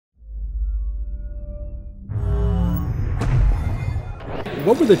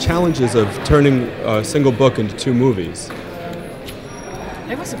what were the challenges of turning a single book into two movies?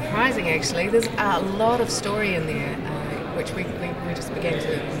 It was surprising, actually. There's a lot of story in there, which we just began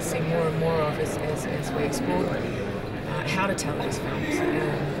to see more and more of as we explored how to tell these films.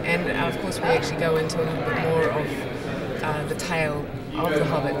 And of course, we actually go into a little bit more of the tale of the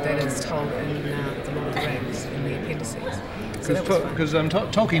Hobbit that is told in the Lord of the Rings in the appendices. Because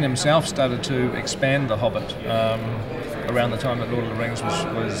Tolkien himself started to expand the Hobbit around the time that Lord of the Rings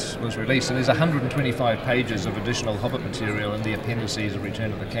was released, and there's 125 pages of additional Hobbit material in the appendices of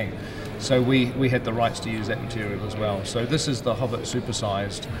Return of the King. So we had the rights to use that material as well. So this is the Hobbit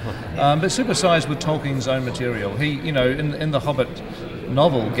supersized, but supersized with Tolkien's own material. He, in the Hobbit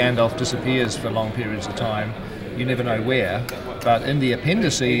novel, Gandalf disappears for long periods of time. You never know where, but in the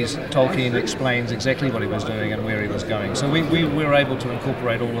appendices, Tolkien explains exactly what he was doing and where he was going. So we were able to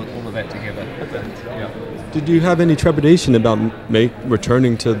incorporate all of that together. Yeah. Did you have any trepidation about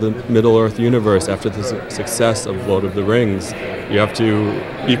returning to the Middle-earth universe after the success of Lord of the Rings? You have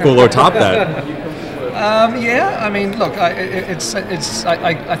to equal or top that. Yeah, I mean, look,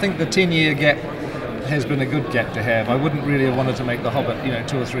 I think the 10-year gap has been a good gap to have. I wouldn't really have wanted to make The Hobbit,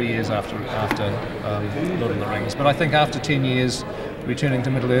 2 or 3 years after Lord of the Rings. But I think after 10 years, returning to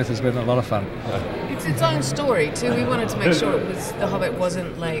Middle-earth has been a lot of fun. It's its own story too. We wanted to make sure The Hobbit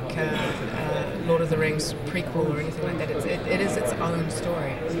wasn't like Lord of the Rings prequel or anything like that. It is its own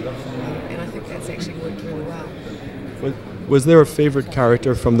story, and I think that's actually worked really well. Was there a favorite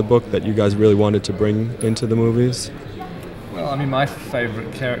character from the book that you guys really wanted to bring into the movies? Well, I mean, my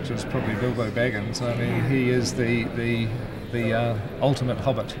favourite character is probably Bilbo Baggins. I mean, he is the ultimate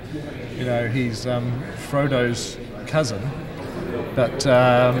Hobbit. He's Frodo's cousin, but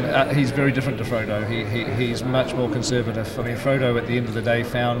he's very different to Frodo. He's much more conservative. I mean, Frodo at the end of the day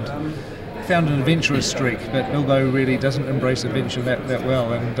found an adventurous streak, but Bilbo really doesn't embrace adventure that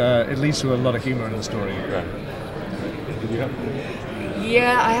well, and it leads to a lot of humour in the story.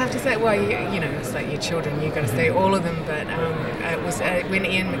 Yeah, I have to say, well, it's like your children, you've got to say all of them, but it was when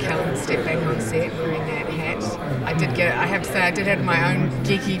Ian McKellen stepped back on set wearing that hat, I have to say, I did have my own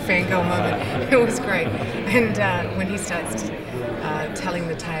geeky fangirl moment. It was great. And when he starts telling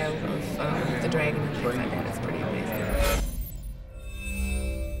the tale of the dragon and things like that, it's pretty amazing.